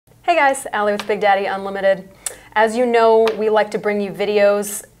Hey guys, Allie with Big Daddy Unlimited. As you know, we like to bring you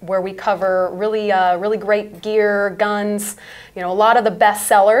videos where we cover really great gear, guns, a lot of the best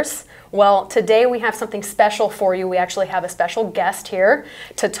sellers. Well, today we have something special for you. We actually have a special guest here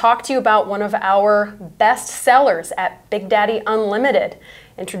to talk to you about one of our best sellers at Big Daddy Unlimited.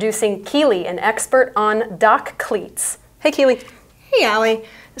 Introducing Keely, an expert on dock cleats. Hey Keely. Hey Allie.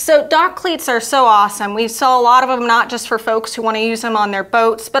 So dock cleats are so awesome. We sell a lot of them not just for folks who want to use them on their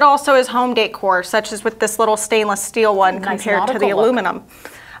boats, but also as home decor, such as with this little stainless steel one compared to the aluminum.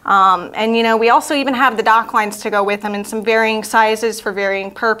 And we also even have the dock lines to go with them in some varying sizes for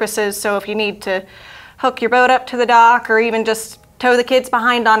varying purposes. So if you need to hook your boat up to the dock or even just tow the kids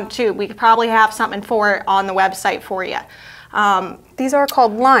behind on it too, we could probably have something for it on the website for you. These are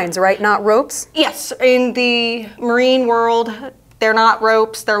called lines, right? Not ropes? Yes, in the marine world, they're not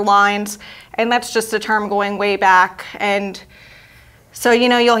ropes, they're lines, and that's just a term going way back. And so,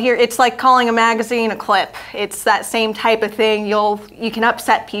 you'll hear, it's like calling a magazine a clip. It's that same type of thing. You can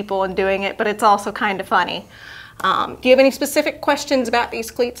upset people in doing it, but it's also kind of funny. Do you have any specific questions about these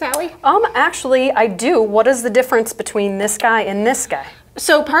cleats, Allie? Actually, I do. What is the difference between this guy and this guy?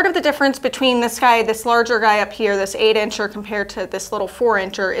 So part of the difference between this guy, this larger guy up here, this 8-incher compared to this little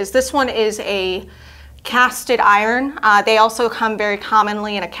 4-incher, is this one is a casted iron. They also come very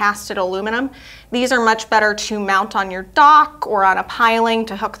commonly in a casted aluminum. These are much better to mount on your dock or on a piling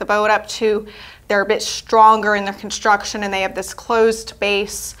to hook the boat up to. They're a bit stronger in their construction and they have this closed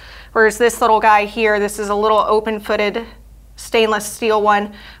base. Whereas this little guy here, this is a little open-footed stainless steel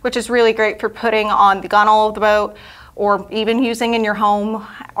one, which is really great for putting on the gunnel of the boat or even using in your home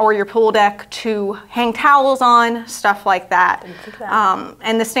or your pool deck to hang towels on, stuff like that.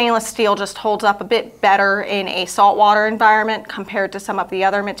 And the stainless steel just holds up a bit better in a saltwater environment compared to some of the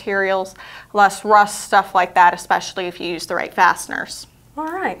other materials, less rust, stuff like that, especially if you use the right fasteners.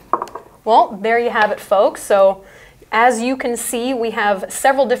 All right. Well, there you have it, folks. So as you can see, we have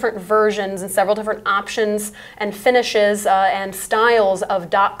several different versions and several different options and finishes and styles of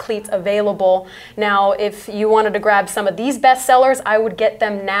dock cleats available. Now, if you wanted to grab some of these best sellers, I would get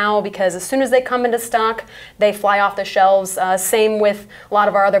them now because as soon as they come into stock, they fly off the shelves. Same with a lot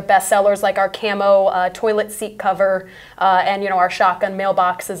of our other best sellers like our camo toilet seat cover and our shotgun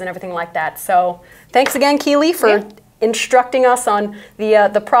mailboxes and everything like that. So thanks again, Keely, for instructing us on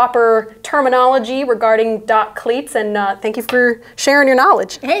the proper terminology regarding dock cleats, and thank you for sharing your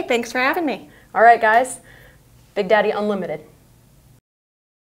knowledge. Hey, thanks for having me. All right, guys, Big Daddy Unlimited.